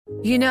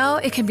You know,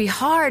 it can be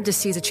hard to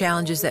see the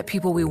challenges that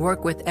people we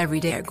work with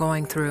every day are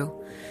going through.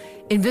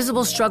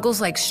 Invisible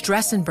struggles like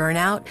stress and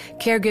burnout,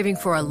 caregiving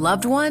for a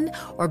loved one,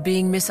 or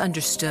being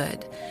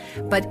misunderstood.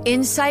 But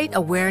insight,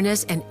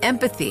 awareness, and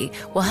empathy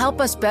will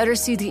help us better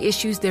see the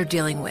issues they're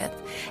dealing with.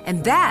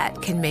 And that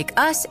can make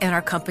us and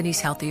our companies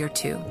healthier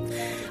too.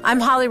 I'm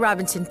Holly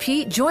Robinson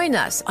Peete. Join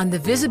us on The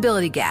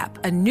Visibility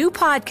Gap, a new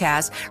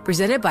podcast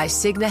presented by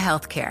Cigna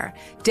Healthcare.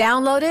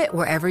 Download it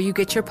wherever you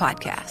get your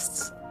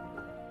podcasts.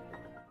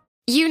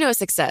 You know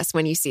success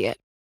when you see it.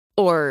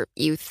 Or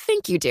you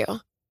think you do.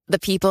 The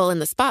people in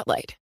the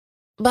spotlight.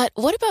 But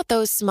what about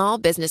those small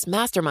business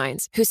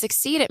masterminds who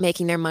succeed at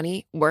making their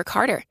money work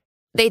harder?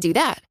 They do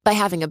that by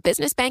having a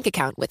business bank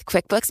account with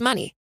QuickBooks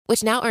Money,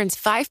 which now earns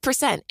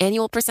 5%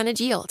 annual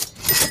percentage yield.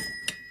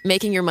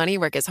 Making your money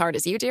work as hard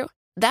as you do?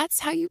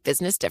 That's how you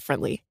business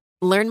differently.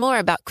 Learn more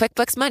about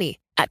QuickBooks Money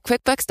at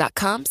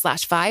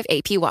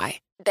quickbooks.com/5APY.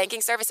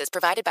 Banking services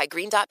provided by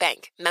Green Dot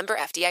Bank. Member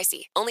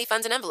FDIC. Only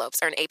funds and envelopes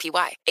earn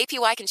APY.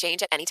 APY can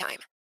change at any time.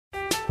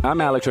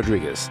 I'm Alex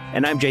Rodriguez.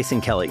 And I'm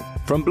Jason Kelly.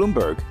 From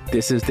Bloomberg,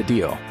 this is The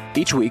Deal.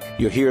 Each week,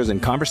 you'll hear us in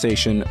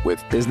conversation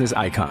with business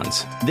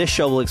icons. This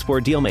show will explore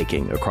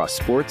deal-making across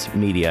sports,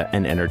 media,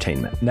 and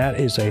entertainment. That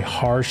is a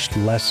harsh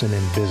lesson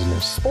in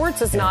business.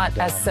 Sports is not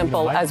as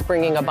simple as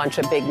bringing a bunch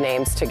of big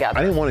names together.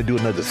 I didn't want to do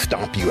another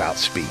stomp you out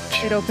speech.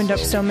 It opened up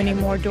so many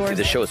more doors.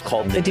 The show is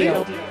called The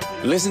Deal.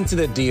 Listen to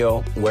The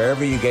Deal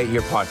wherever you get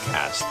your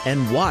podcast.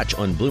 And watch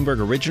on Bloomberg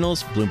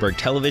Originals, Bloomberg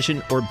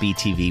Television, or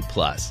BTV+.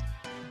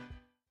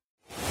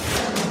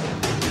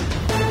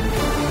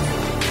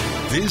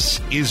 This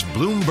is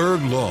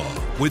Bloomberg Law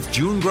with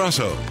June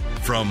Grasso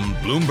from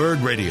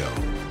Bloomberg Radio.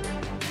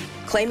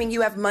 Claiming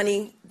you have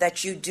money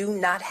that you do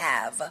not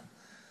have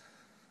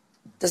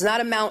does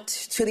not amount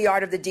to the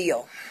art of the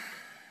deal.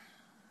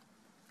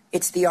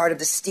 It's the art of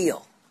the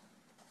steal.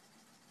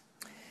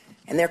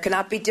 And there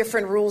cannot be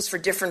different rules for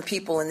different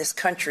people in this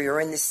country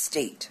or in this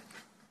state.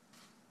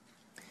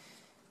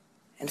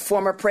 And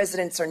former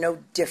presidents are no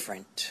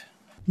different.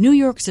 New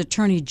York's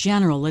Attorney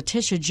General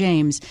Letitia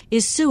James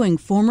is suing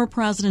former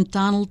President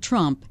Donald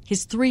Trump,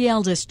 his 3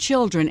 eldest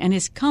children, and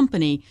his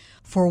company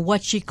for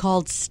what she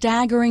called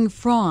staggering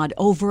fraud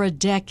over a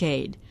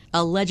decade,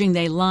 alleging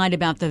they lied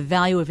about the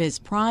value of his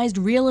prized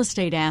real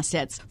estate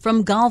assets,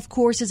 from golf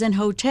courses and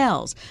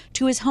hotels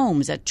to his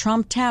homes at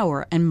Trump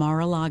Tower and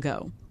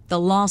Mar-a-Lago. The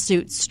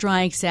lawsuit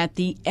strikes at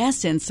the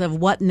essence of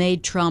what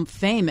made Trump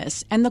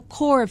famous and the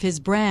core of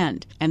his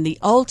brand. And the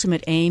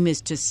ultimate aim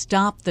is to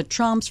stop the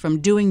Trumps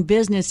from doing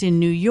business in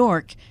New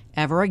York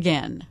ever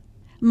again.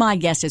 My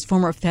guest is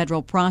former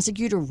federal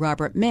prosecutor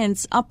Robert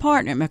Mintz, a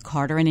partner at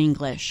McCarter &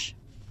 English.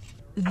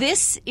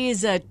 This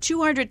is a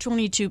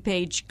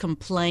 222-page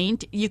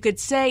complaint. You could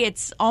say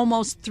it's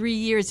almost 3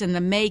 years in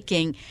the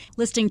making,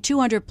 listing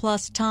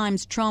 200-plus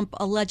times Trump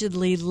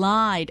allegedly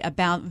lied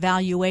about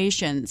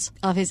valuations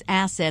of his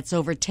assets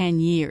over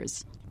 10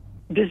 years.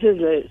 This is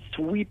a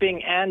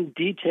sweeping and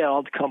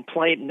detailed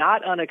complaint,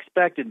 not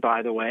unexpected,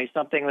 by the way,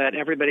 something that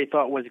everybody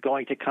thought was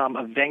going to come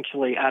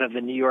eventually out of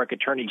the New York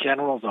Attorney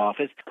General's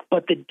office.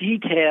 But the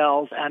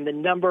details and the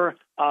number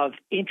of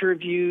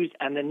interviews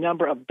and the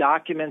number of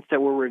documents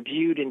that were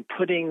reviewed in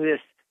putting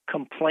this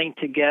complaint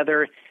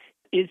together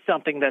is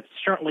something that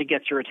certainly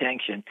gets your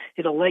attention.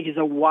 It alleges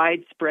a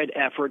widespread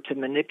effort to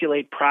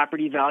manipulate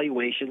property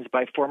valuations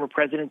by former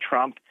President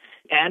Trump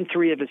and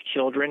 3 of his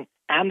children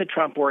and the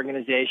Trump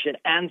Organization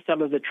and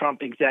some of the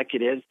Trump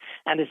executives,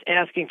 and is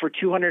asking for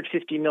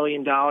 $250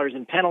 million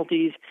in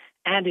penalties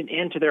and an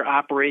end to their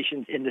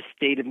operations in the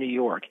state of New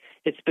York.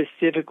 It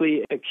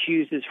specifically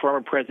accuses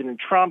former President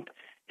Trump,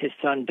 his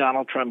son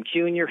Donald Trump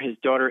Jr., his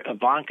daughter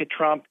Ivanka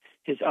Trump,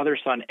 his other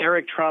son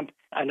Eric Trump,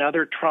 and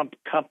other Trump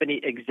company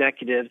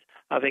executives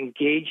of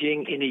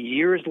engaging in a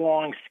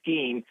years-long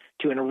scheme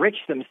to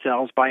enrich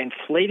themselves by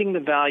inflating the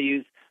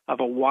values of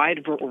a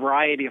wide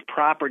variety of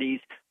properties,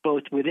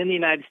 both within the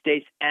United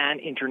States and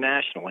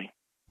internationally.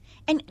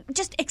 And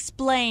just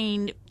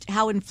explain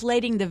how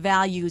inflating the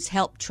values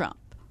helped Trump.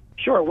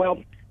 Sure.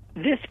 Well,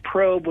 this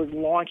probe was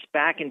launched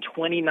back in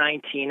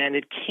 2019, and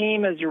it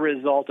came as a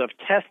result of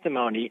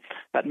testimony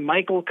that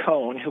Michael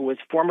Cohen, who was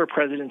former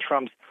President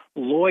Trump's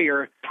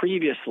lawyer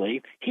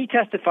previously, he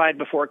testified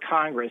before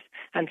Congress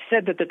and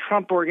said that the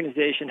Trump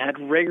Organization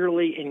had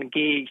regularly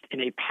engaged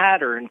in a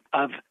pattern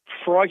of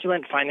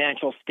fraudulent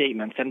financial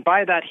statements. And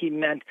by that, he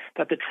meant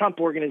that the Trump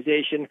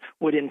Organization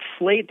would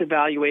inflate the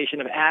valuation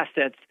of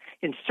assets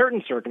in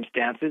certain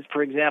circumstances,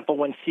 for example,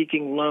 when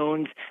seeking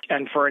loans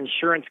and for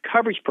insurance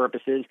coverage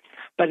purposes,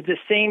 but at the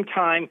same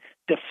time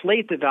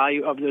deflate the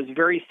value of those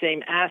very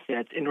same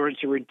assets in order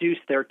to reduce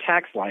their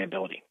tax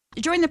liability.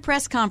 During the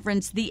press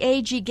conference, the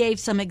AG gave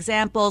some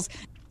examples.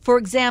 For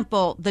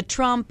example, the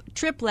Trump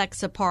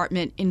triplex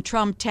apartment in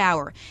Trump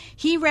Tower.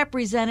 He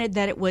represented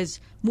that it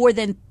was more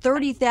than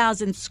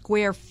 30,000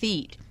 square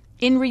feet.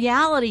 In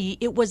reality,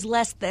 it was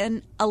less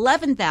than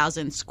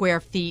 11,000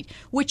 square feet,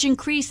 which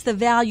increased the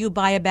value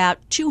by about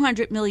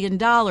 $200 million.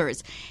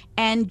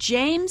 And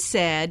James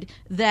said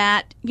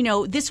that,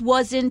 this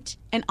wasn't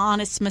an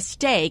honest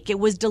mistake. It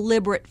was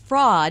deliberate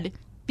fraud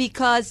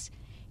because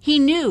he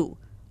knew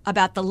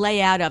about the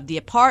layout of the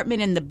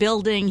apartment and the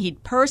building.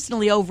 He'd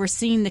personally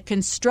overseen the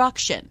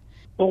construction.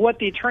 Well, what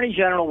the Attorney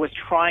General was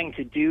trying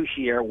to do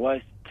here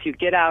was to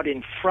get out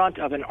in front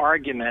of an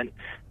argument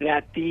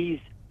that these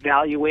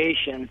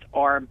valuations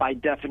are, by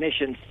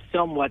definition,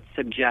 somewhat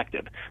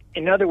subjective.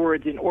 In other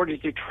words, in order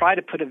to try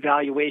to put a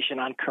valuation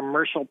on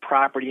commercial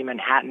property in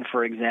Manhattan,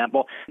 for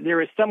example,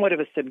 there is somewhat of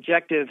a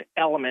subjective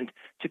element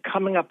to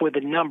coming up with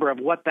a number of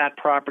what that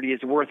property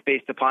is worth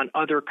based upon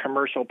other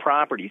commercial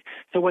properties.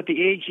 So what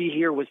the AG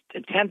here was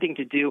attempting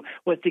to do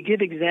was to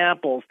give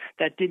examples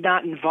that did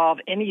not involve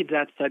any of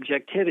that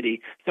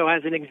subjectivity. So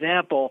as an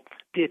example,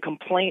 the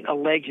complaint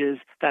alleges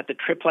that the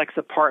triplex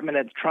apartment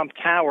at Trump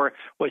Tower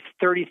was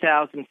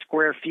 30,000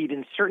 square feet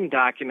in certain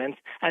documents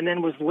and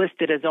then was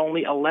listed as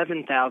only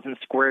 11,000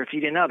 square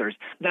feet in others.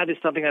 That is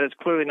something that is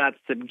clearly not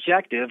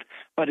subjective,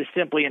 but is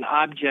simply an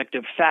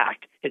objective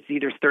fact. It's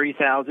either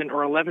 30,000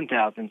 or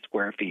 11,000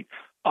 square feet.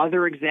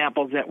 Other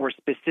examples that were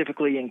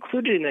specifically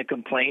included in the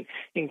complaint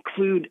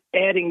include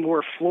adding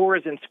more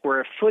floors and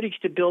square footage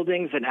to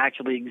buildings than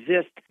actually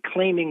exist,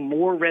 claiming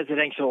more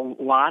residential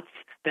lots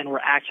than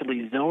were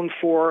actually zoned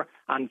for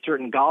on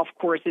certain golf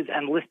courses,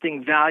 and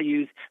listing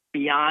values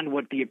beyond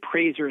what the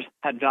appraisers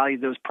had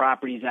valued those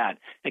properties at.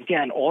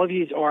 Again, all of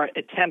these are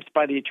attempts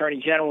by the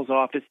Attorney General's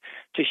office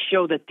to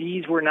show that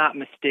these were not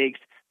mistakes.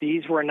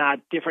 These were not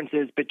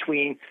differences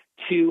between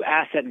two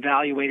asset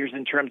valuators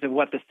in terms of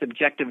what the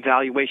subjective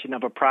valuation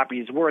of a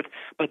property is worth,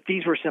 but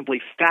these were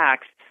simply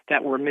facts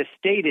that were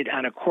misstated,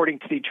 and according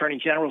to the Attorney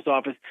General's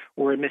office,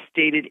 were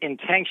misstated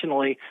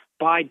intentionally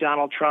by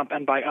Donald Trump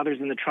and by others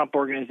in the Trump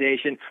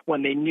organization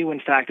when they knew, in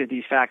fact, that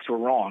these facts were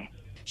wrong.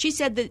 She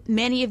said that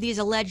many of these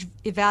alleged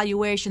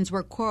evaluations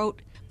were,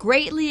 quote,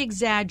 greatly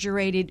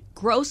exaggerated,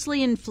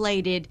 grossly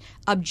inflated,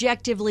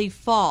 objectively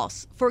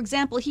false. For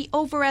example, he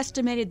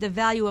overestimated the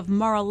value of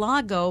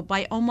Mar-a-Lago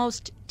by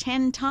almost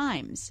 10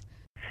 times.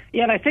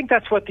 Yeah, and I think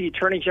that's what the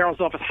Attorney General's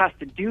office has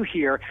to do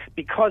here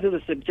because of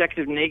the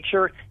subjective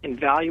nature in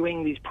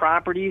valuing these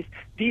properties.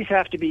 These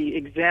have to be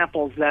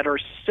examples that are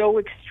so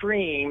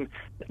extreme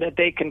that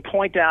they can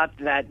point out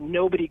that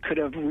nobody could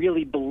have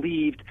really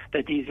believed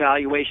that these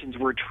valuations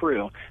were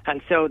true. And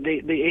so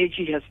the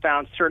AG has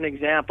found certain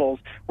examples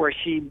where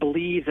she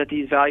believes that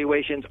these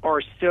valuations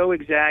are so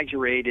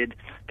exaggerated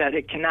that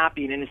it cannot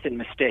be an innocent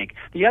mistake.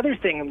 The other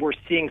thing we're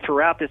seeing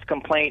throughout this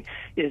complaint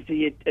is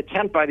the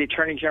attempt by the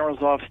Attorney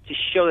General's office to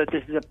show that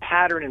this is a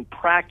pattern in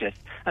practice.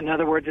 In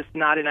other words, it's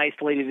not an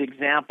isolated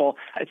example.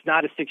 It's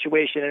not a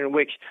situation in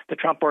which the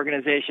Trump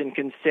organization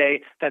can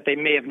say that they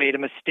may have made a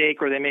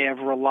mistake or they may have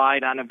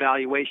relied on a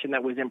valuation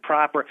that was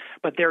improper,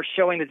 but they're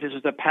showing that this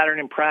was a pattern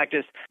in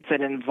practice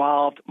that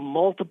involved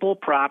multiple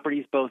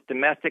properties, both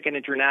domestic and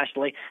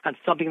internationally, and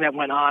something that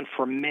went on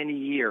for many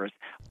years.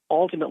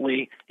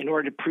 Ultimately, in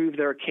order to prove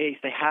their case,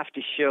 they have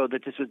to show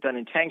that this was done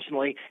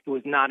intentionally. It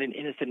was not an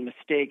innocent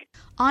mistake.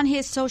 On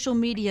his social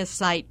media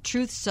site,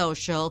 Truth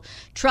Social,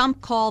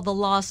 Trump called the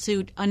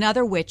lawsuit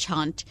another witch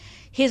hunt.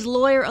 His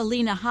lawyer,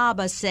 Alina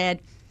Habba,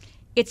 said,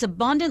 "It's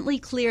abundantly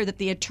clear that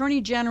the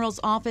Attorney General's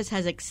office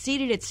has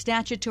exceeded its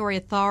statutory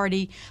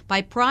authority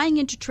by prying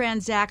into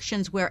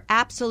transactions where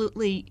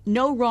absolutely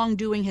no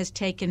wrongdoing has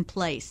taken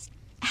place."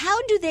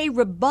 How do they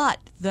rebut,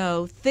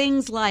 though,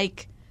 things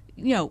like,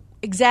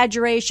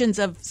 exaggerations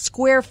of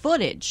square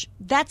footage?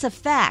 That's a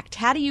fact.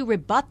 How do you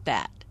rebut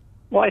that?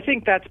 Well, I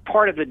think that's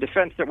part of the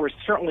defense that we're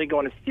certainly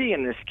going to see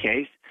in this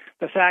case.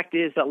 The fact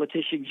is that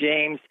Letitia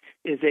James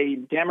is a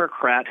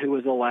Democrat who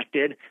was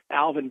elected.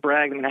 Alvin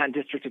Bragg, the Manhattan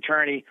District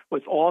Attorney,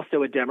 was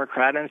also a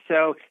Democrat. And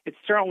so it's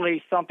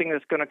certainly something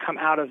that's going to come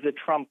out of the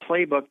Trump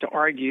playbook to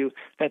argue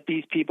that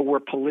these people were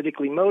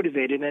politically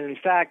motivated. And in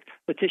fact,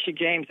 Letitia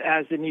James,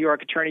 as the New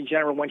York Attorney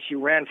General, when she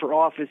ran for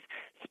office,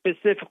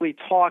 specifically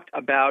talked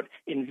about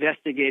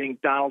investigating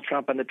Donald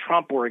Trump and the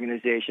Trump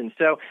organization.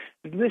 So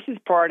this is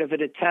part of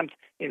an attempt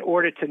in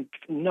order to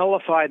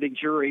nullify the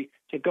jury,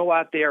 to go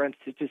out there and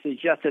to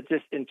suggest that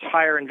this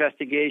entire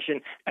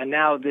investigation and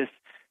now this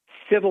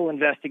civil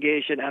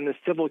investigation and the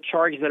civil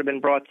charges that have been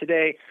brought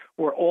today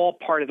were all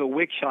part of a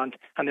witch hunt,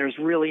 and there's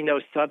really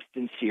no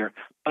substance here.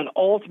 But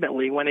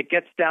ultimately, when it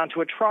gets down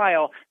to a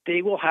trial,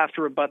 they will have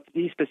to rebut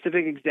these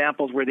specific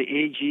examples where the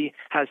AG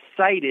has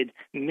cited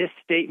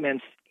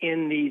misstatements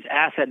in these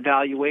asset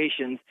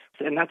valuations,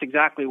 and that's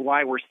exactly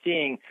why we're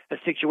seeing a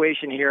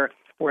situation here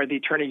where the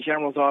Attorney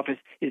General's office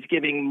is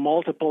giving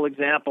multiple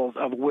examples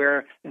of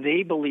where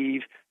they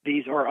believe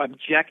these are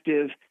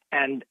objective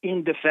and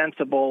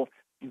indefensible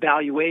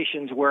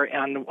valuations where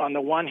on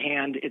the one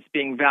hand it's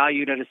being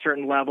valued at a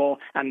certain level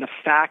and the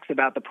facts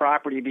about the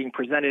property being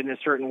presented in a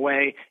certain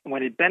way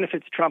when it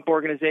benefits the Trump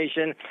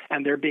organization,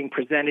 and they're being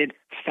presented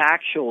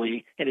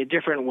factually in a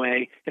different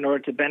way in order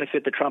to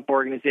benefit the Trump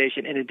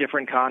organization in a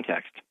different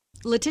context.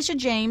 Letitia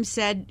James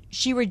said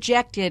she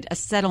rejected a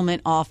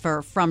settlement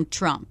offer from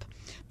Trump,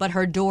 but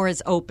her door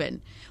is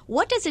open.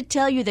 What does it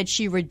tell you that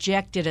she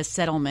rejected a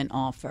settlement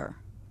offer?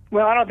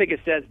 Well, I don't think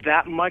it says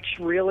that much,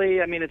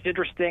 really. I mean, it's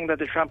interesting that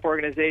the Trump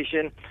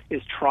Organization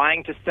is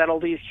trying to settle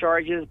these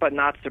charges, but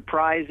not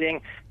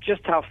surprising. Just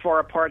how far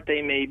apart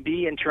they may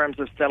be in terms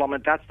of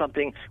settlement, that's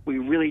something we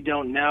really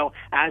don't know.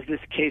 As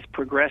this case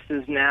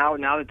progresses now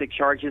that the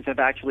charges have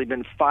actually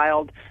been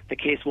filed, the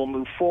case will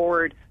move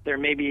forward. There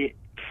may be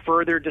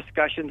further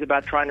discussions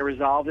about trying to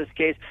resolve this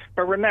case.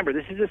 But remember,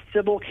 this is a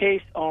civil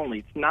case only.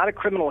 It's not a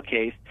criminal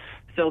case.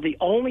 So the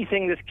only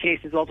thing this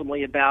case is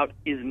ultimately about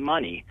is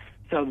money.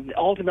 So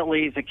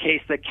ultimately, it's a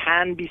case that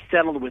can be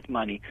settled with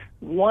money.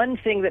 One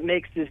thing that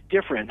makes this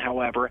different,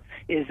 however,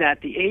 is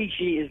that the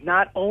AG is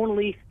not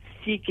only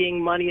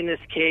seeking money in this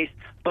case,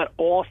 but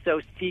also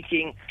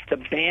seeking to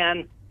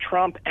ban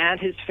Trump and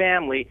his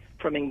family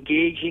from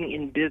engaging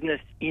in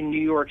business in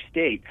New York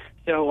State.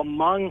 So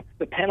among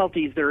the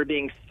penalties that are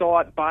being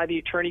sought by the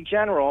Attorney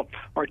General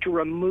are to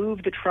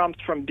remove the Trumps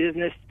from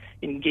business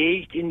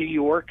engaged in New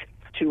York,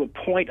 to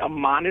appoint a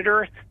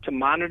monitor to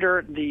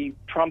monitor the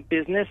Trump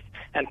business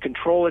and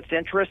control its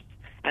interests,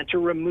 and to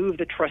remove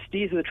the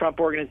trustees of the Trump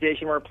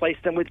Organization and replace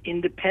them with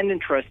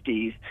independent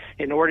trustees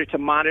in order to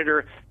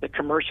monitor the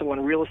commercial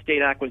and real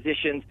estate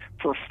acquisitions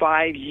for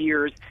 5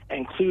 years,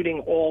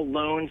 including all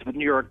loans with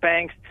New York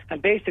banks,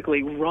 and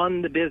basically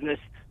run the business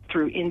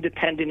through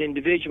independent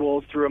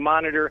individuals, through a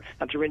monitor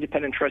and through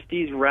independent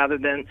trustees rather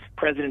than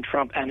President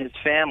Trump and his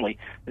family.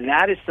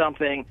 That is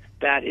something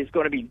that is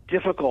going to be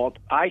difficult,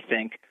 I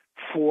think,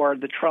 for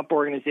the Trump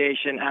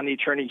Organization and the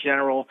Attorney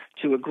General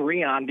to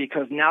agree on,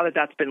 because now that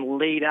that's been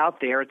laid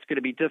out there, it's going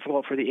to be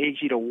difficult for the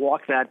AG to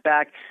walk that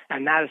back,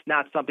 and that is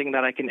not something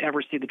that I can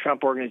ever see the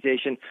Trump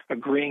Organization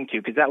agreeing to,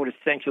 because that would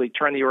essentially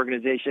turn the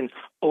organization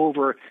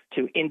over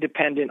to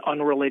independent,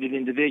 unrelated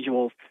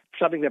individuals,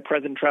 something that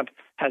President Trump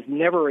has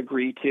never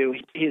agreed to.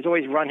 He has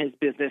always run his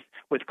business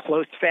with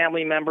close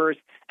family members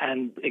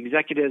and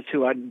executives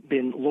who had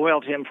been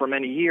loyal to him for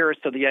many years.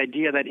 So the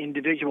idea that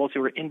individuals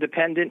who were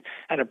independent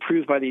and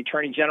approved by the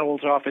Attorney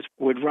General's office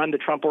would run the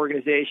Trump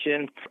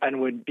Organization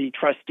and would be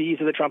trustees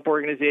of the Trump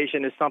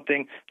Organization is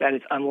something that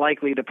is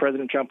unlikely that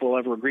President Trump will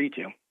ever agree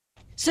to.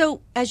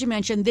 So, as you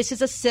mentioned, this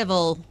is a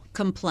civil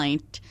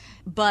complaint,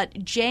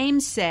 but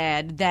James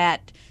said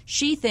that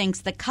she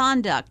thinks the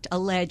conduct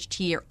alleged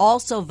here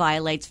also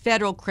violates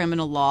federal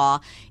criminal law,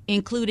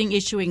 including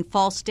issuing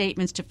false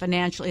statements to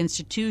financial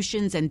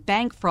institutions and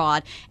bank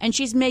fraud, and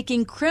she's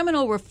making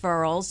criminal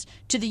referrals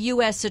to the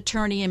U.S.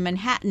 Attorney in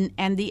Manhattan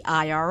and the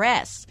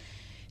IRS.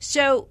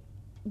 So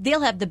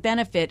they'll have the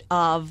benefit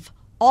of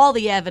all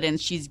the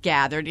evidence she's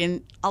gathered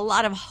in a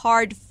lot of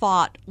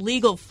hard-fought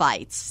legal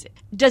fights.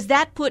 Does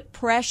that put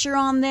pressure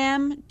on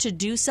them to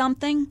do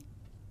something?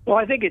 Well,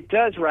 I think it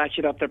does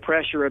ratchet up the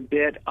pressure a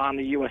bit on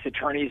the U.S.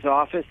 Attorney's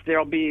Office.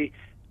 There'll be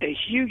a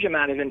huge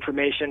amount of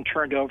information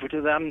turned over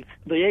to them.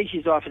 The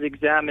AG's office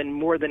examined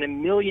more than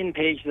 1 million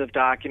pages of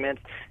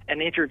documents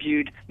and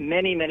interviewed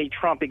many, many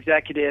Trump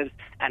executives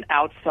and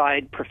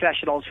outside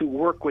professionals who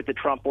work with the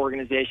Trump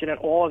Organization, and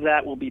all of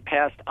that will be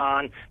passed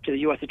on to the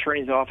U.S.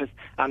 Attorney's Office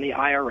and the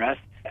IRS.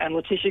 And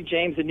Letitia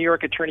James, the New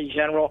York Attorney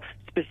General,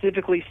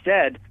 specifically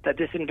said that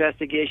this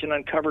investigation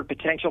uncovered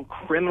potential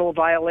criminal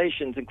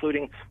violations,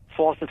 including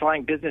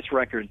falsifying business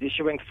records,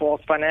 issuing false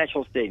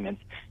financial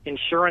statements,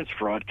 insurance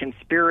fraud,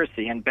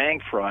 conspiracy, and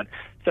bank fraud.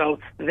 So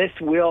this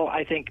will,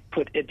 I think,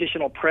 put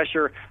additional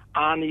pressure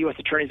on the U.S.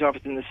 Attorney's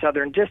Office in the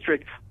Southern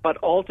District, but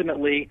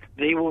ultimately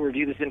they will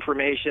review this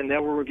information, they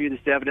will review this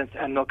evidence,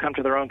 and they'll come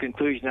to their own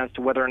conclusion as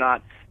to whether or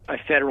not a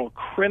federal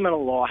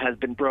criminal law has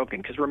been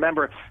broken. Because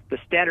remember, the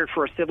standard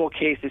for a civil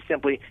case is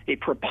simply a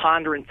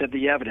preponderance of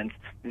the evidence.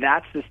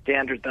 That's the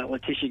standard that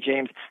Letitia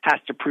James has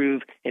to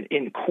prove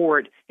in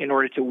court in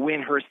order to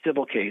win her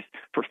civil case.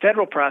 For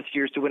federal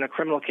prosecutors to win a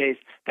criminal case,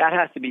 that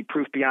has to be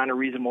proof beyond a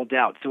reasonable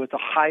doubt. So it's a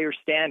higher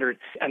standard,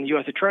 and the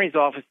U.S. Attorney's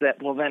Office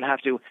that will then have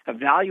to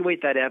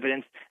evaluate that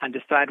evidence and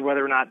decide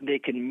whether or not they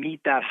can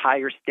meet that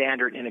higher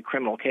standard in a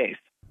criminal case.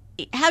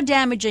 How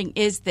damaging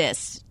is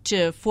this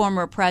to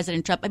former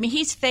President Trump? I mean,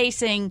 he's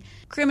facing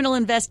criminal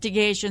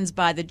investigations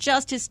by the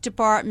Justice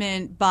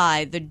Department,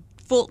 by the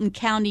Fulton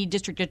County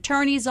District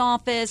Attorney's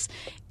Office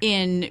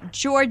in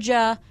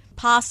Georgia,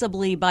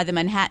 possibly by the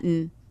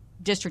Manhattan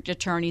District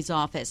Attorney's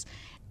Office.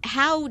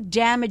 How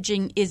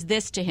damaging is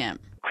this to him?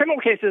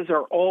 Criminal cases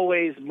are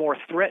always more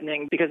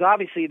threatening because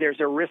obviously there's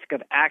a risk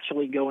of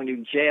actually going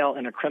to jail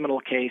in a criminal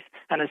case,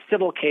 and a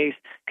civil case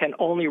can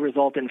only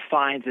result in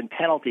fines and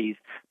penalties.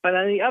 But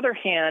on the other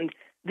hand,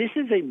 this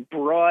is a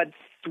broad,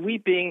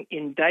 sweeping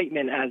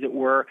indictment, as it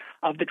were,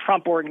 of the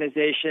Trump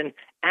Organization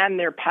and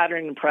their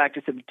pattern and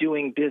practice of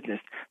doing business.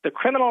 The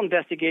criminal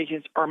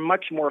investigations are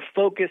much more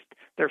focused.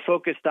 They're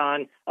focused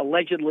on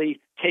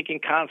allegedly taking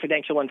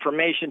confidential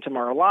information to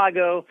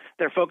Mar-a-Lago.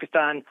 They're focused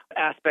on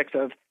aspects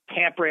of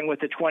tampering with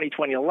the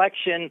 2020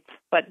 election.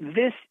 But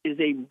this is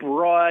a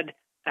broad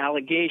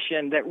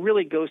allegation that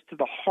really goes to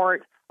the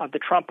heart of the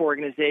Trump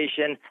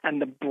Organization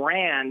and the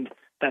brand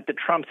that the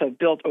Trumps have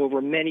built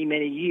over many,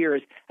 many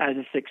years as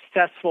a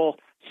successful,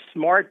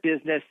 smart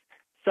business,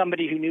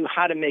 somebody who knew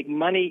how to make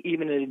money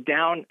even in a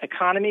down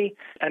economy.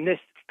 And this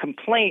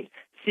complaint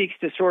seeks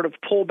to sort of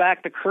pull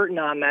back the curtain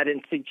on that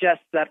and suggest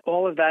that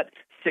all of that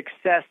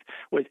success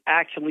was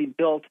actually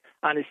built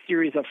on a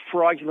series of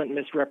fraudulent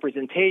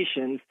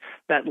misrepresentations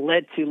that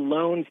led to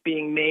loans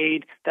being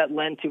made, that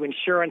led to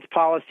insurance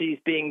policies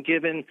being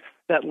given,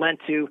 that led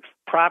to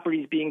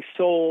properties being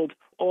sold,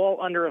 all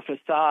under a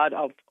facade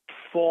of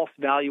false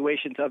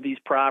valuations of these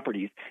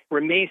properties. It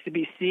remains to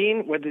be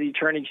seen whether the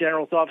Attorney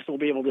General's office will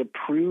be able to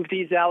prove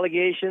these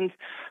allegations,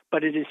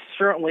 but it is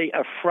certainly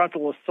a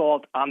frontal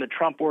assault on the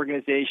Trump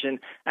organization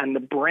and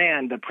the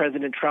brand that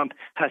President Trump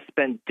has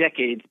spent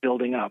decades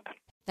building up.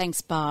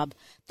 Thanks, Bob.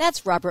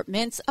 That's Robert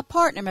Mintz, a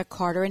partner at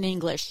Carter &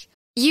 English.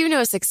 You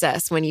know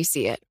success when you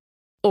see it.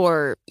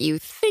 Or you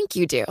think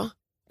you do.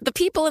 The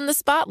people in the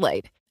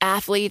spotlight.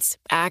 Athletes,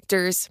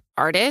 actors,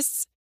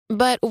 artists.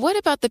 But what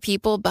about the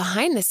people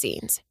behind the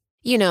scenes?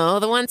 You know,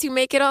 the ones who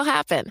make it all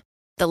happen.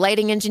 The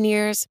lighting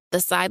engineers,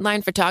 the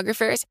sideline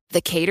photographers,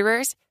 the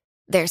caterers.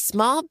 They're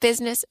small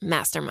business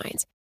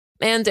masterminds.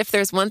 And if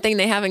there's one thing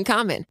they have in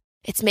common,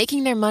 it's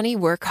making their money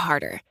work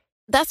harder.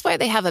 That's why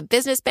they have a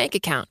business bank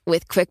account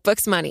with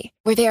QuickBooks Money,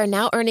 where they are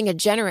now earning a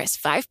generous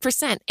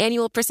 5%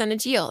 annual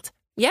percentage yield.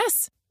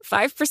 Yes,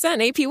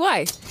 5%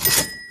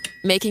 APY.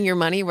 Making your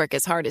money work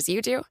as hard as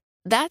you do?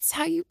 That's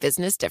how you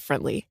business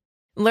differently.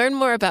 Learn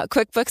more about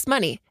QuickBooks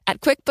Money at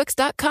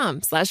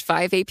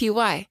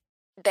quickbooks.com/5APY.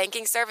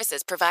 Banking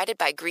services provided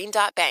by Green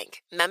Dot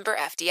Bank, member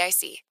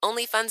FDIC.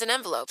 Only funds and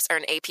envelopes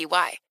earn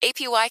APY.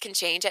 APY can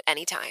change at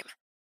any time.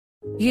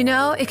 You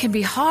know, it can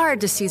be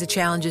hard to see the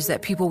challenges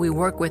that people we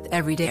work with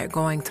every day are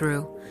going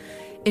through.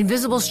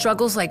 Invisible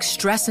struggles like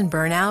stress and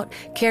burnout,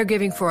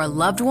 caregiving for a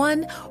loved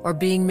one, or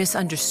being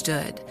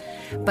misunderstood.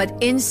 But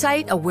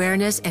insight,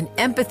 awareness, and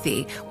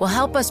empathy will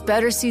help us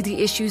better see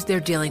the issues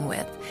they're dealing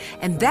with.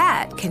 And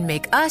that can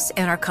make us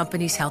and our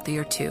companies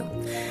healthier too.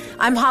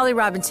 I'm Holly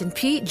Robinson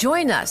Peete.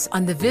 Join us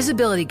on The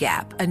Visibility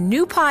Gap, a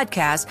new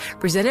podcast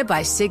presented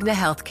by Cigna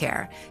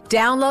Healthcare.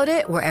 Download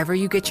it wherever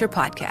you get your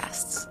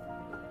podcasts.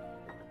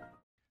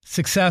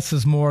 Success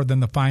is more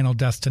than the final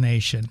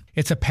destination.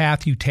 It's a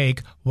path you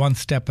take one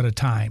step at a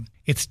time.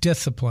 It's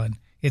discipline,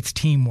 it's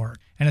teamwork,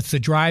 and it's the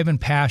drive and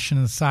passion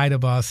inside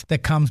of us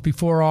that comes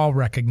before all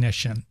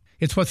recognition.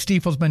 It's what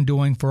Stifel's been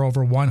doing for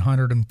over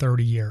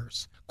 130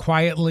 years.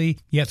 Quietly,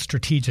 yet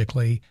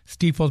strategically,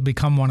 Stifel's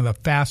become one of the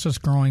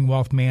fastest growing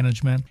wealth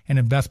management and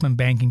investment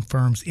banking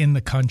firms in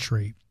the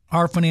country.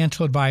 Our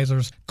financial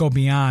advisors go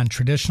beyond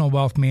traditional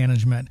wealth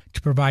management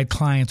to provide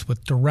clients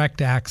with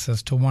direct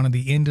access to one of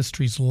the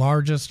industry's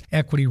largest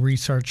equity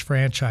research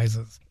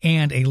franchises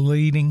and a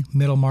leading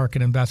middle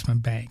market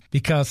investment bank,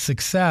 because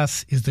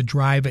success is the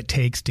drive it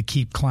takes to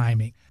keep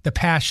climbing, the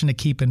passion to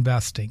keep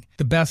investing,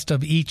 the best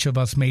of each of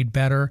us made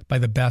better by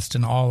the best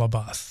in all of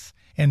us.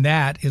 And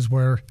that is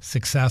where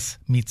success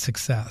meets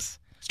success.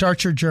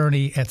 Start your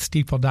journey at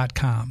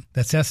Stifel.com.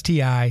 That's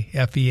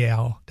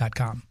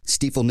STIFEL.com.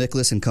 Stifel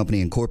Nicholas and Company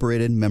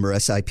Incorporated, member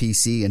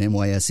SIPC and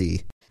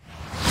NYSE.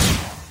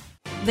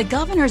 The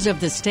governors of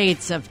the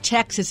states of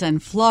Texas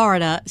and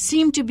Florida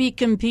seem to be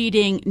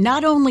competing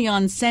not only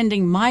on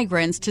sending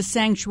migrants to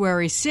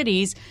sanctuary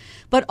cities,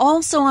 but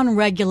also on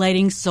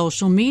regulating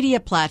social media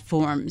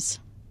platforms.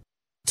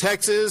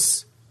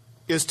 Texas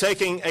is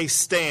taking a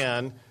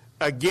stand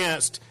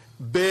against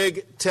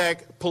big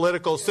tech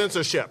political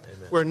censorship.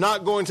 We're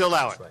not going to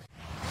allow it.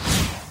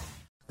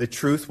 The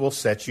truth will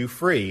set you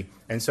free.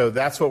 And so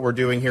that's what we're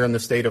doing here in the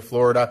state of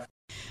Florida.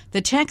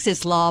 The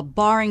Texas law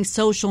barring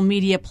social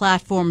media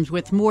platforms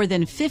with more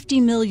than 50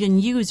 million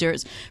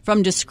users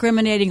from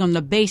discriminating on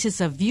the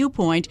basis of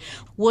viewpoint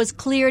was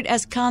cleared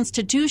as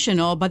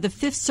constitutional by the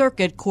Fifth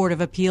Circuit Court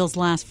of Appeals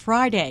last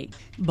Friday.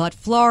 But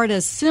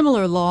Florida's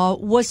similar law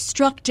was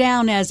struck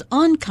down as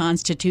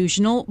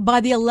unconstitutional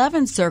by the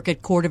 11th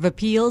Circuit Court of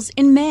Appeals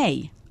in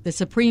May. The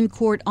Supreme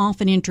Court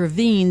often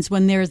intervenes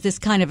when there's this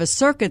kind of a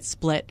circuit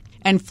split,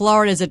 and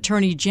Florida's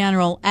Attorney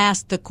General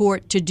asked the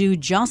court to do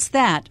just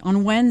that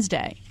on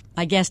Wednesday.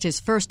 My guest is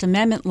First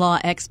Amendment law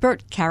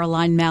expert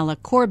Caroline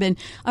Malek Corbin,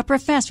 a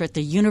professor at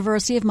the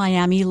University of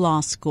Miami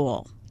Law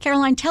School.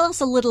 Caroline, tell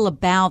us a little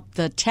about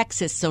the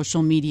Texas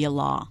social media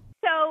law.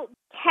 So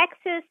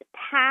Texas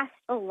passed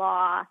a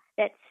law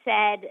that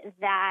said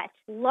that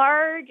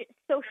large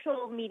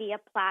social media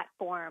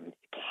platforms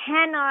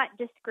cannot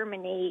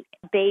discriminate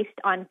based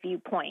on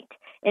viewpoint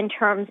in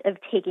terms of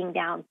taking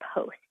down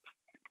posts.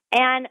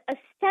 And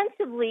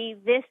ostensibly,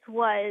 this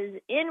was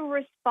in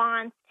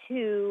response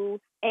to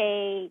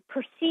a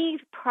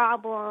perceived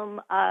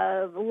problem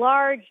of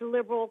large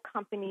liberal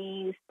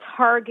companies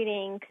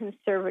targeting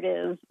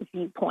conservative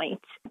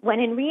viewpoints,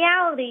 when in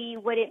reality,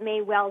 what it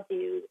may well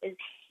do is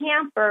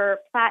hamper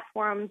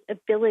platforms'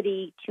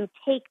 ability to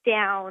take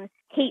down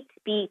hate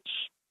speech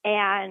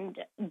and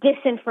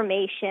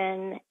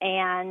disinformation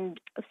and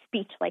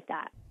speech like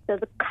that. So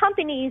the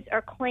companies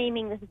are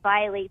claiming this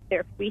violates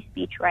their free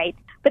speech rights.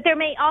 But there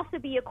may also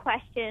be a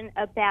question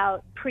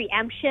about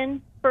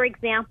preemption, for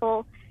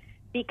example.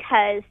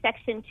 because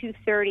Section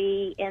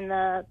 230 in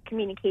the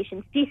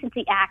Communications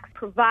Decency Act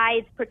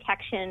provides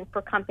protection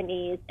for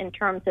companies in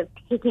terms of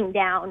taking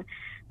down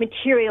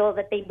material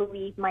that they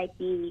believe might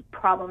be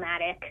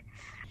problematic.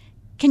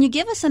 Can you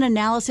give us an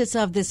analysis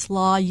of this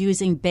law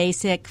using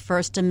basic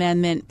First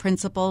Amendment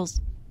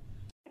principles?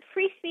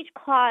 Free speech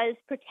clause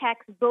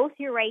protects both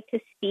your right to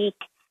speak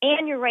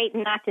and your right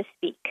not to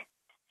speak.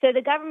 So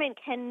the government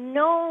can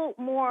no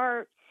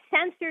more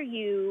censor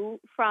you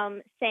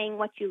from saying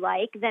what you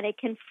like than it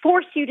can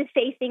force you to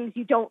say things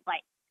you don't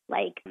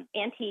like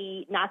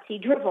anti-Nazi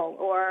drivel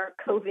or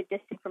COVID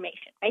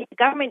disinformation. Right? The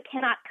government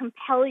cannot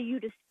compel you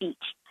to speech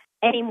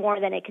any more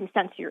than it can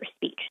censor your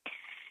speech.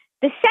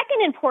 The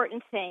second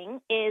important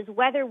thing is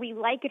whether we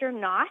like it or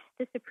not,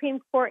 the Supreme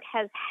Court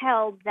has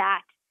held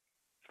that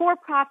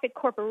for-profit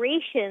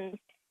corporations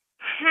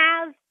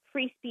have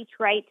free speech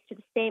rights to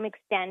the same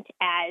extent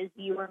as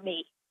you or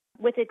me.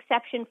 With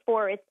exception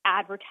for its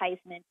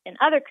advertisements and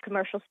other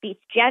commercial speech,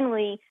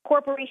 generally,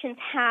 corporations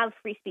have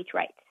free speech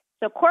rights.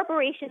 So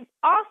corporations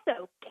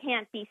also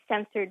can't be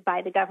censored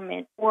by the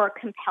government or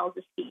compelled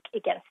to speak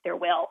against their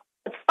will.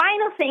 The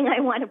final thing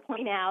I want to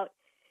point out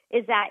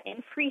is that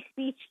in free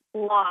speech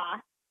law,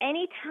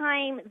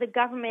 anytime the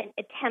government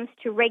attempts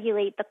to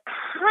regulate the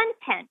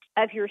content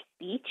of your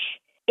speech,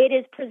 it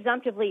is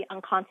presumptively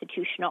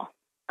unconstitutional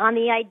on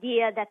the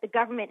idea that the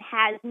government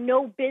has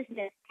no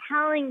business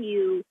telling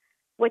you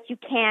what you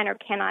can or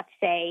cannot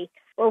say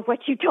or what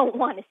you don't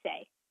want to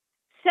say.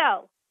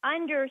 So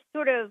under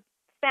sort of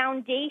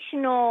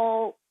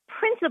foundational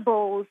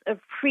principles of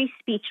free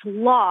speech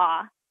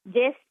law,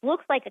 this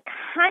looks like a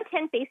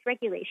content-based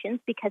regulation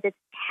because it's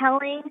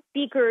telling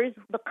speakers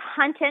the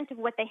content of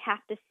what they have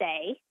to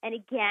say. And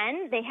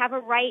again, they have a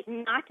right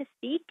not to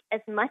speak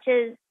as much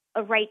as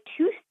a right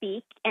to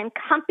speak, and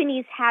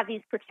companies have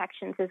these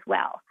protections as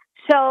well.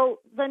 So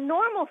the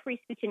normal free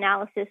speech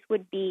analysis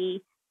would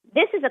be,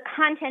 this is a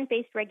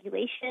content-based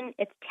regulation.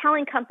 It's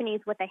telling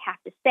companies what they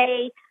have to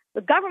say.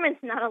 The government's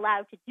not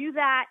allowed to do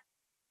that.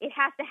 It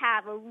has to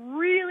have a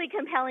really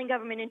compelling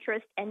government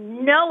interest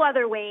and no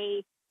other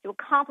way to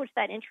accomplish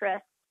that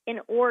interest in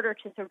order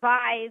to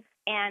survive,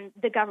 and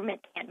the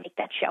government can't make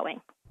that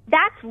showing.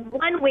 That's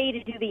one way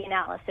to do the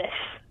analysis.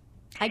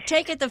 I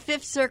take it the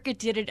Fifth Circuit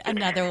did it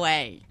another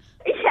way.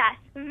 Yes,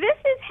 this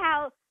is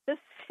how the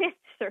Fifth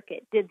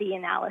Circuit did the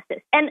analysis.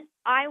 And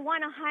I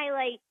want to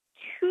highlight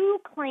two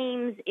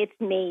claims it's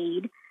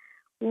made,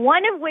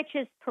 one of which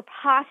is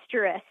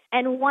preposterous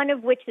and one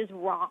of which is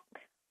wrong.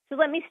 So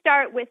let me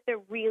start with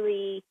the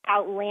really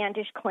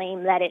outlandish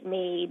claim that it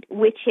made,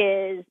 which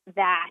is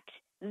that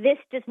this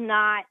does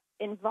not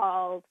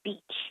involve speech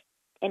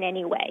in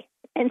any way.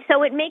 And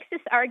so it makes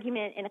this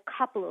argument in a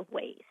couple of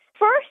ways.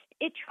 First,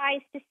 it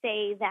tries to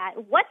say that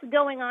what's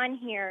going on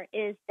here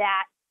is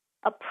that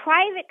a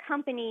private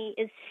company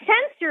is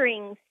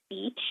censoring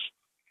speech,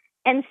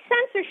 and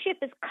censorship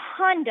is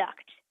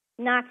conduct,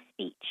 not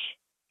speech.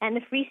 And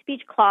the free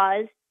speech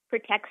clause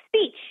protects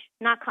speech,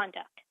 not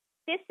conduct.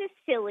 This is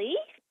silly,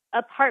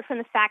 apart from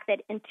the fact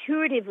that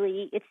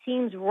intuitively it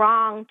seems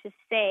wrong to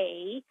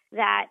say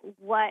that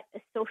what a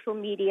social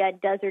media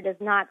does or does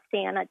not say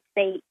on its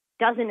site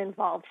doesn't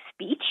involve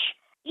speech.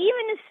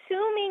 Even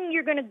assuming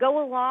you're going to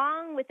go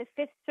along with the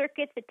Fifth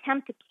Circuit's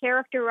attempt to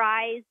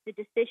characterize the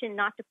decision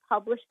not to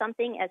publish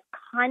something as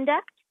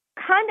conduct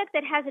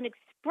that has an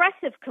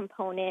expressive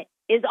component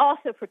is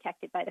also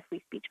protected by the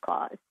free speech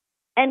clause.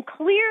 And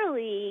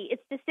clearly,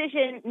 its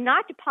decision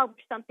not to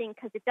publish something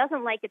because it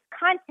doesn't like its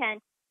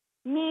content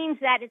means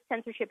that its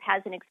censorship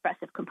has an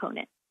expressive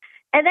component.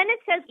 And then it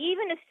says,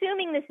 even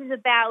assuming this is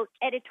about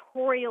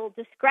editorial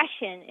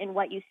discretion in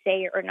what you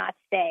say or not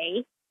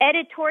say,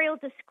 editorial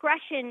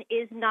discretion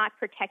is not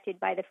protected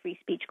by the free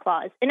speech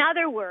clause. In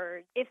other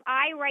words, if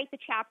I write the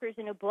chapters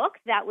in a book,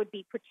 that would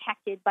be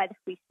protected by the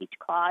free speech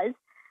clause.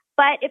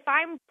 But if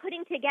I'm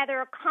putting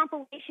together a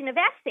compilation of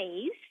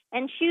essays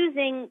and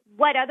choosing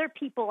what other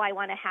people I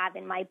want to have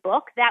in my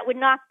book, that would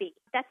not be.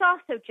 That's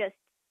also just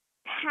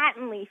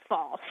patently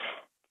false.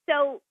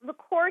 So the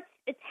court's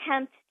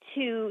attempt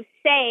to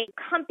say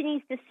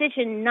company's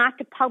decision not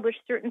to publish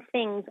certain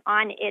things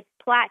on its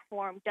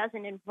platform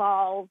doesn't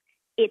involve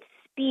its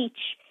speech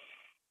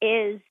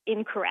is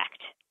incorrect.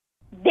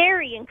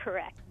 Very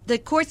incorrect. The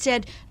court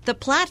said the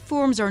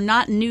platforms are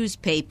not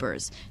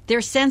newspapers.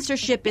 Their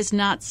censorship is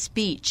not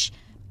speech.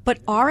 But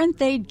aren't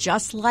they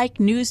just like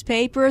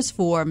newspapers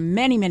for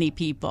many, many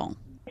people?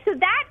 So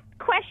that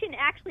question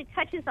actually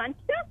touches on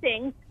two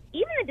things.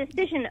 Even the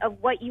decision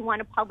of what you want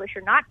to publish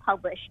or not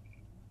publish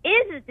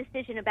is a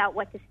decision about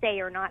what to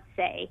say or not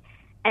say,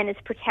 and is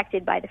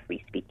protected by the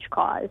free speech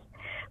clause.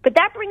 But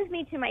that brings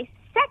me to my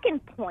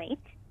second point,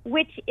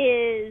 which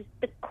is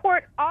the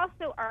court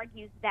also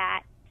argues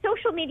that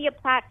social media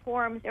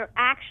platforms are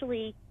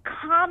actually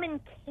common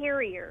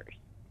carriers,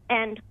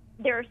 and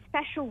there are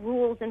special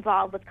rules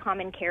involved with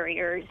common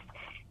carriers,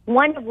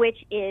 one of which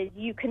is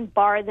you can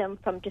bar them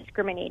from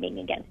discriminating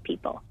against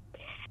people.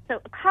 So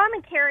a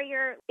common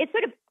carrier is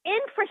sort of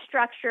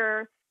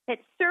infrastructure that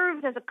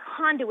serves as a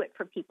conduit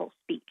for people's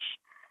speech.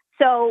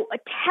 So a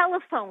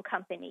telephone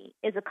company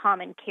is a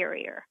common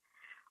carrier,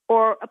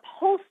 or a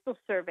postal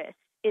service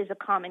is a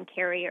common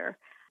carrier.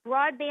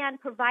 Broadband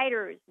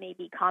providers may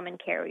be common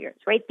carriers,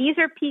 right? These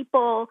are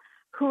people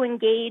who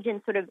engage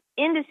in sort of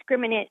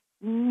indiscriminate,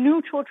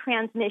 neutral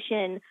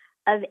transmission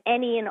of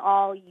any and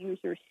all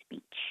user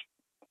speech.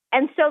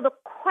 And so the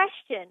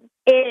question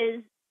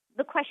is,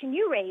 the question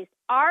you raised,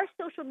 are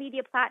social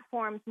media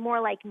platforms more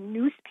like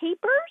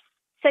newspapers,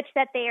 such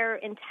that they are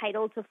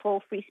entitled to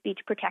full free speech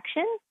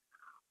protection?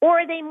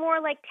 Or are they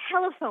more like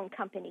telephone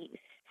companies,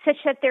 such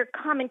that they're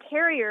common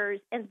carriers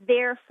and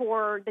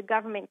therefore the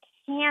government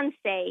can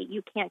say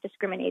you can't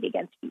discriminate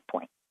against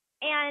viewpoint?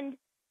 And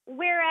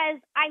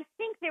whereas I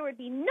think there would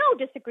be no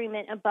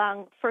disagreement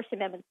among First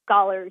Amendment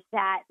scholars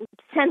that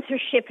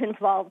censorship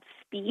involves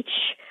speech,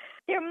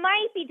 there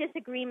might be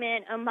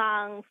disagreement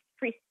among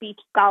free speech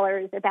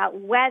scholars about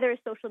whether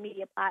social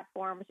media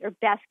platforms are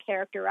best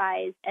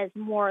characterized as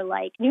more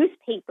like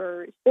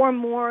newspapers or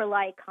more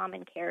like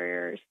common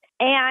carriers.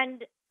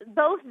 And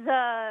both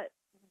the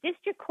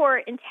district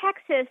court in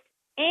Texas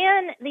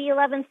and the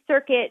 11th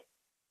Circuit,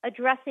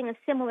 addressing a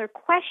similar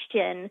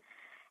question,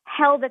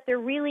 held that they're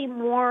really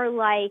more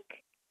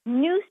like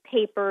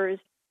newspapers,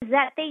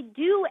 that they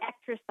do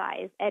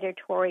exercise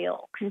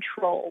editorial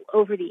control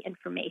over the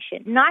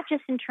information, not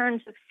just in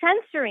terms of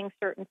censoring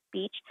certain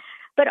speech,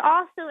 but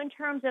also in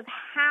terms of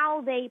how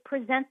they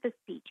present the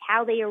speech,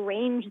 how they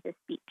arrange the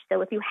speech.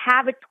 So if you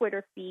have a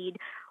Twitter feed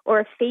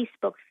or a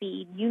Facebook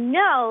feed, you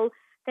know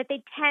that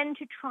they tend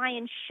to try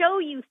and show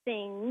you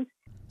things.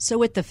 So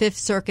with the Fifth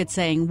Circuit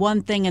saying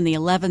one thing and the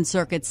 11th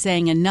Circuit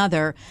saying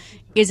another,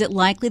 is it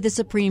likely the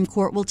Supreme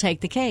Court will take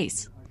the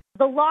case?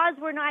 The laws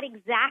were not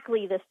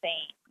exactly the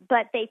same,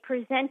 but they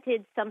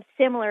presented some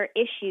similar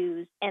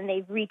issues, and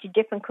they've reached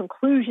different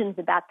conclusions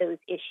about those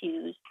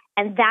issues.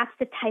 And that's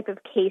the type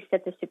of case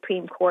that the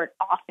Supreme Court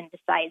often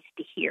decides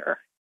to hear.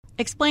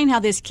 Explain how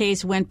this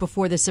case went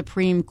before the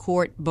Supreme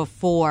Court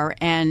before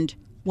and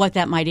what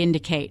that might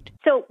indicate.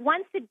 So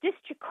once the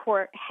district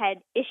court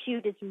had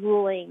issued its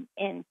ruling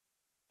in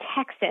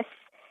Texas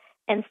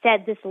and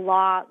said this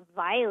law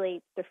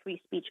violates the free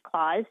speech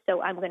clause,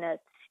 so I'm going to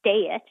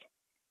stay it.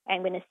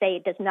 I'm going to say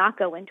it does not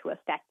go into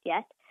effect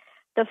yet.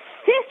 The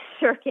Fifth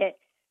Circuit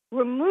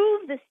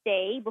removed the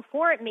stay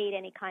before it made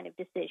any kind of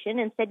decision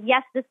and said,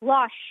 yes, this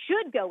law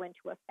should go into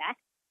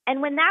effect.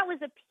 And when that was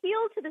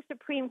appealed to the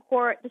Supreme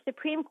Court was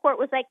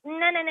like,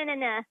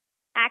 no.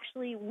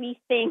 Actually, we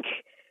think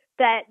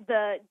that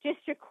the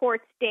district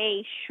court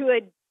stay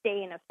should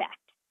stay in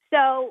effect.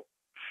 So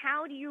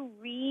how do you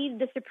read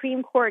the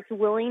Supreme Court's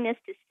willingness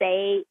to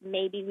say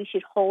maybe we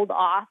should hold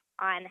off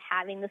on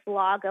having this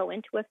law go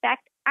into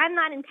effect? I'm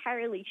not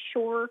entirely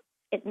sure.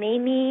 It may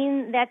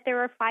mean that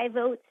there are 5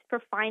 votes for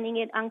finding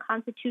it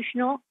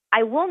unconstitutional.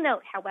 I will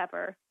note,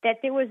 however,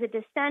 that there was a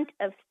dissent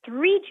of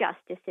 3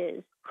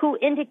 justices who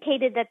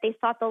indicated that they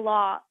thought the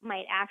law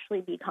might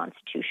actually be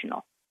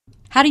constitutional.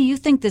 How do you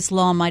think this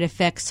law might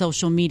affect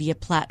social media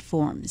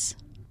platforms?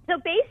 So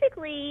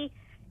basically,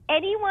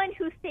 anyone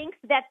who thinks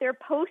that their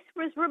post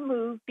was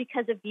removed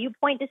because of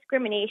viewpoint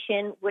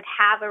discrimination would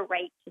have a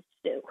right to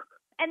sue.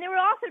 And there were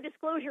also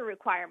disclosure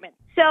requirements.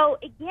 So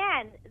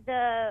again,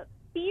 the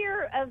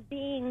fear of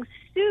being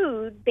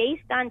sued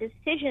based on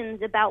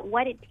decisions about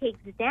what it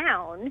takes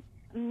down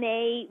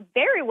may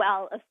very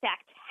well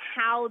affect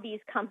how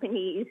these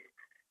companies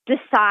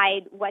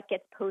decide what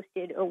gets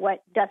posted or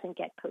what doesn't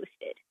get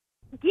posted.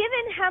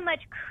 Given how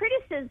much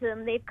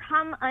criticism they've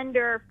come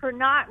under for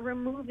not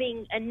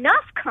removing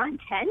enough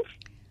content,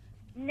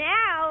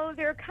 now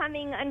they're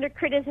coming under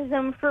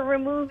criticism for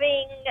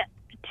removing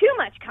too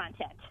much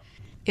content.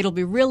 It'll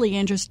be really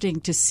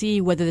interesting to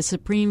see whether the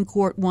Supreme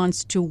Court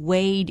wants to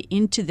wade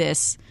into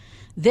this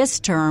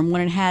term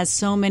when it has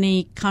so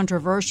many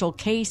controversial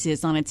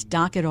cases on its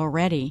docket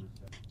already.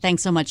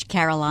 Thanks so much,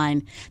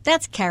 Caroline.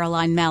 That's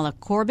Caroline Malek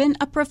Corbin,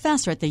 a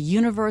professor at the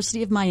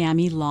University of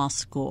Miami Law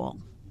School.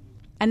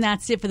 And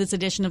that's it for this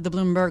edition of the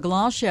Bloomberg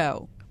Law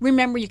Show.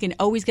 Remember, you can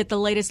always get the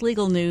latest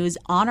legal news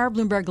on our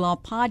Bloomberg Law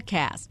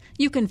podcast.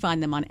 You can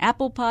find them on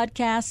Apple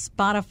Podcasts,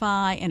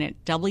 Spotify, and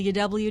at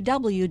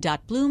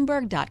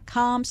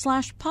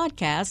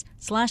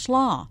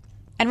www.bloomberg.com/podcast/law.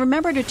 And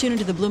remember to tune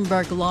into the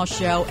Bloomberg Law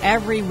Show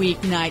every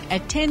weeknight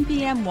at 10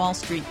 p.m. Wall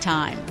Street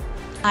time.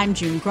 I'm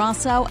June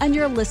Grosso, and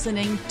you're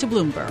listening to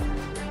Bloomberg.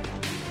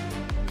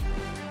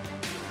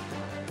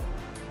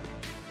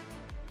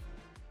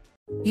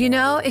 You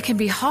know, it can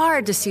be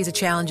hard to see the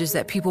challenges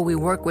that people we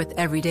work with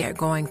every day are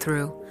going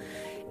through.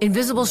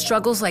 Invisible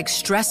struggles like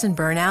stress and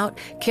burnout,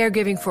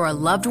 caregiving for a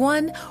loved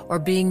one, or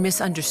being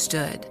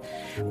misunderstood.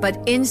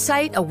 But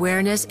insight,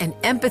 awareness, and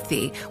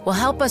empathy will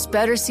help us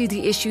better see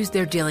the issues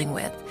they're dealing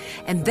with.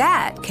 And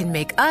that can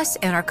make us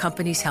and our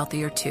companies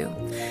healthier too.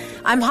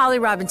 I'm Holly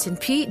Robinson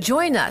Peete.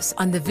 Join us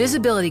on The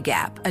Visibility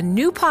Gap, a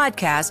new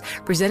podcast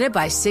presented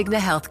by Cigna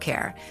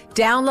Healthcare.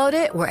 Download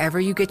it wherever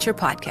you get your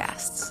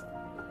podcasts.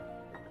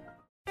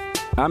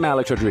 I'm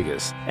Alex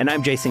Rodriguez. And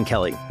I'm Jason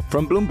Kelly.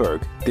 From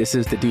Bloomberg, this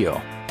is The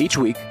Deal. Each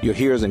week, you'll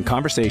hear us in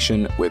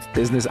conversation with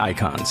business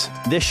icons.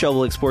 This show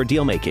will explore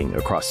deal making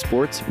across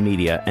sports,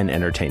 media, and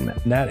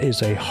entertainment. That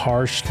is a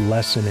harsh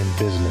lesson in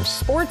business.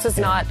 Sports is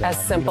not as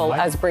simple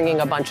as bringing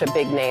a bunch of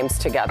big names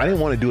together. I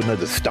didn't want to do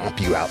another stomp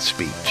you out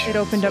speech. It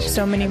opened up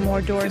so many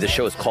more doors. The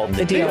show is called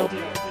The Deal.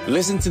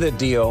 Listen to The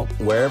Deal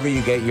wherever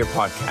you get your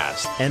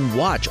podcasts. And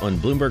watch on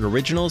Bloomberg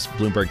Originals,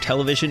 Bloomberg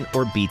Television,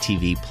 or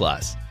BTV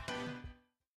Plus.